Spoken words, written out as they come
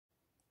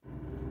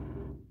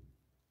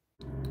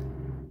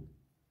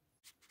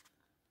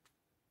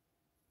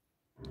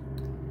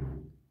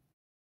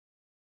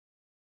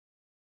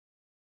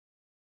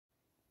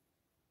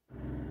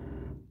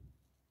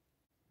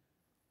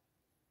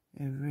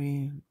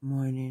every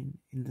morning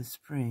in the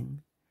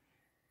spring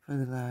for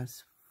the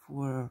last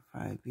 4 or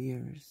 5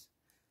 years.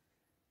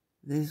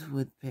 This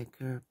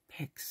woodpecker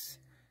pecks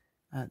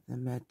at the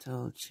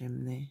metal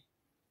chimney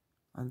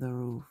on the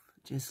roof.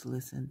 Just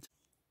listen to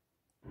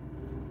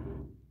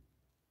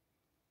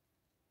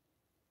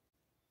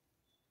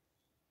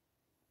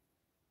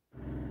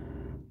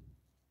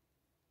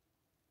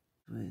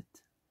it.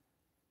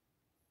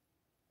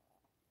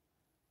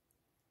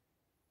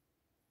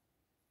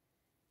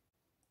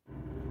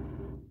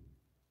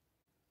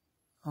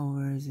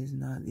 Ours is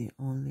not the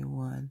only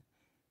one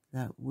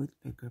that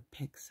woodpecker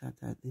pecks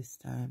at this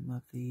time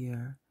of the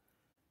year,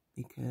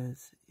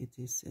 because it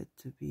is said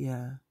to be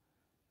a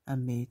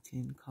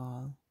mating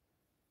call.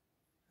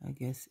 I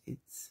guess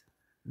it's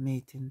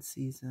mating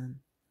season,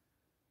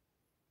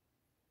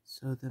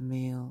 so the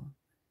male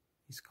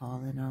is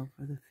calling out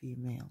for the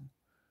female.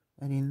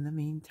 But in the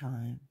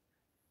meantime,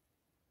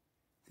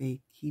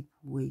 they keep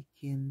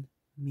waking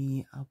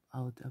me up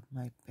out of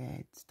my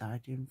bed,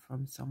 starting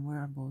from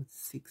somewhere about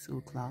 6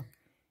 o'clock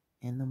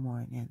in the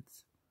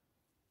mornings.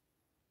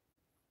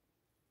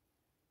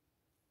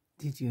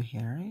 Did you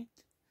hear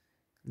it?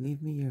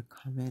 Leave me your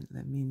comment.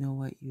 Let me know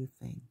what you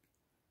think.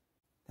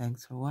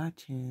 Thanks for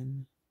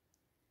watching.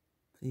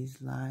 Please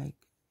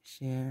like,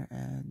 share,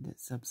 and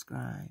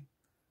subscribe.